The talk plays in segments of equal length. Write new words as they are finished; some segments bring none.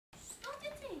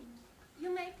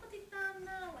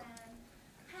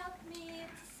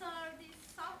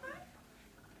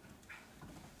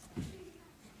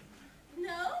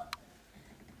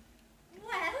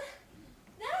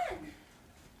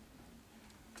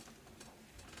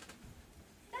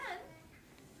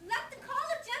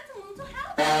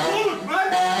Look, man!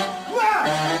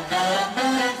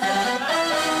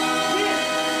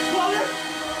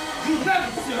 You never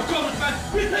see a common man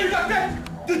with me like that,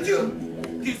 did you?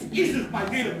 This isn't my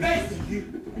daily basis.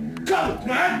 Come on,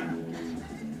 man!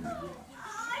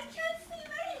 I can't see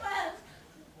very well.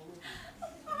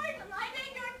 Pardon, I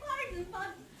beg your pardon,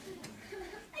 but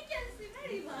I can't see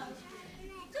very well.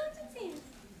 Don't you think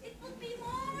it would be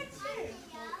more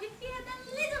cheerful if we had a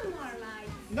little more light?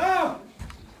 No!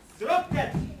 Drop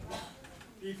that!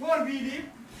 Before we leave,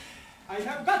 I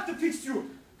have got to fix you.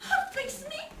 How fix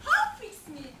me? How fix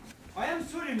me? I am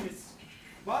sorry, miss,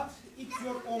 but it's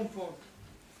your own fault.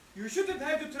 You shouldn't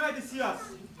have to try to see us.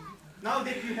 Now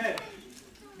that you have.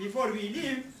 Before we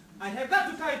leave, I have got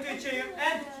to tie to a chair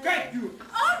and guide you.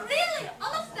 Oh, really?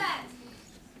 All of that?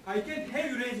 I can't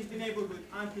have you raising the neighborhood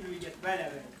until we get well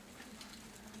away.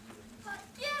 But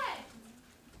yet,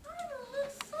 I will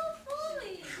look so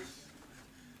foolish.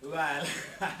 Well,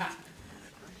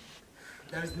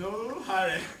 there's no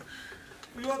hurry.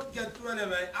 We won't get run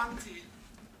away until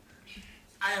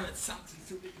I have something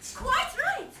to eat. Quite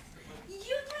right.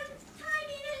 You can tie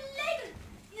me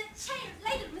in a chair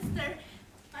later, mister.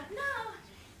 But now,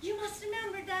 you must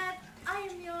remember that I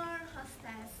am your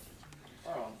hostess.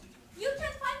 Oh, You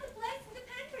can find the place in the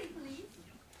pantry, please.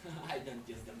 I don't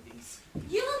use them things.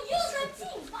 You will use that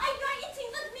thing while you are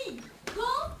eating with me.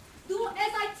 Go, do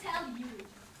as I tell you.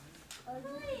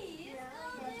 Please,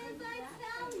 do as I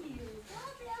tell you. Do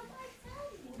as I tell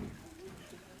you.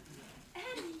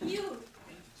 And you,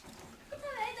 put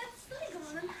away that silly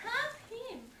gun and help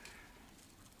him.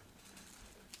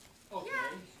 Okay. Yeah,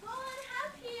 go and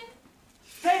help him.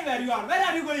 Stay where you are. Where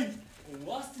are you going?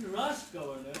 What's the rush,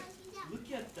 Governor?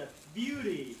 Look at that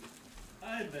beauty.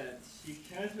 I bet she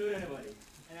can't hurt anybody.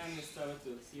 And I'm gonna start with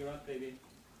too. See you around, baby.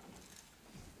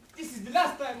 This is the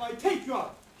last time I take you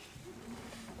out.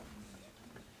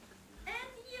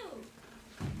 And you,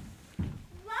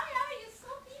 why are you so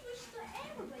peevish to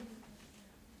everybody?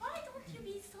 Why don't you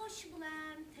be sociable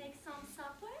and take some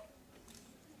supper?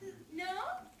 No?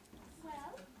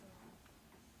 Well?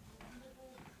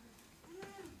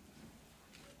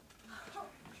 Oh,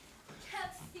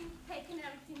 can't seem to take in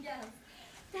everything else.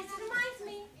 That reminds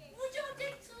me, would you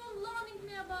object to loaning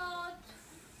me about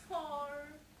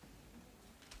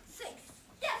 6?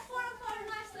 Yes, 4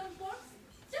 nice little forks,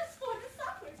 just for the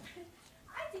supper.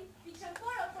 I think we can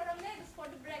borrow for our neighbors for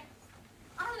the breakfast.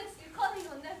 Unless you're calling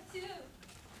on them too.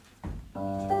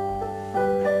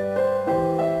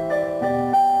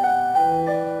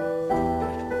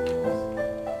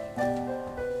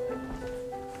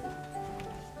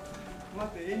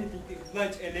 What anything to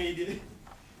oblige a lady.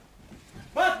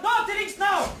 But no drinks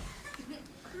now!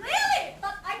 Really?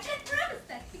 But I can't promise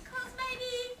that because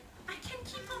maybe I can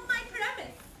keep on my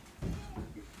promise.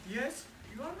 Yes,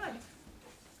 you are right.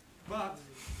 But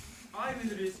I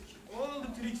will risk all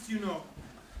the tricks you know.